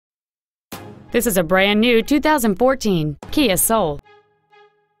This is a brand new 2014 Kia Soul.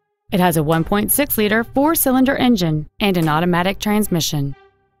 It has a 1.6-liter four-cylinder engine and an automatic transmission.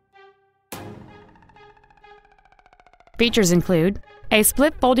 Features include a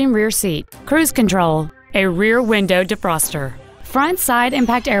split folding rear seat, cruise control, a rear window defroster, front side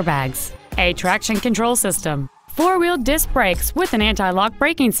impact airbags, a traction control system, four-wheel disc brakes with an anti-lock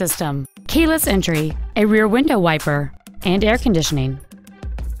braking system, keyless entry, a rear window wiper, and air conditioning.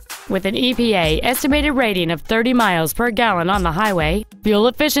 With an EPA estimated rating of 30 miles per gallon on the highway, fuel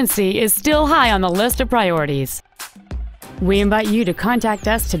efficiency is still high on the list of priorities. We invite you to contact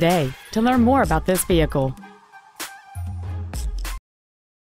us today to learn more about this vehicle.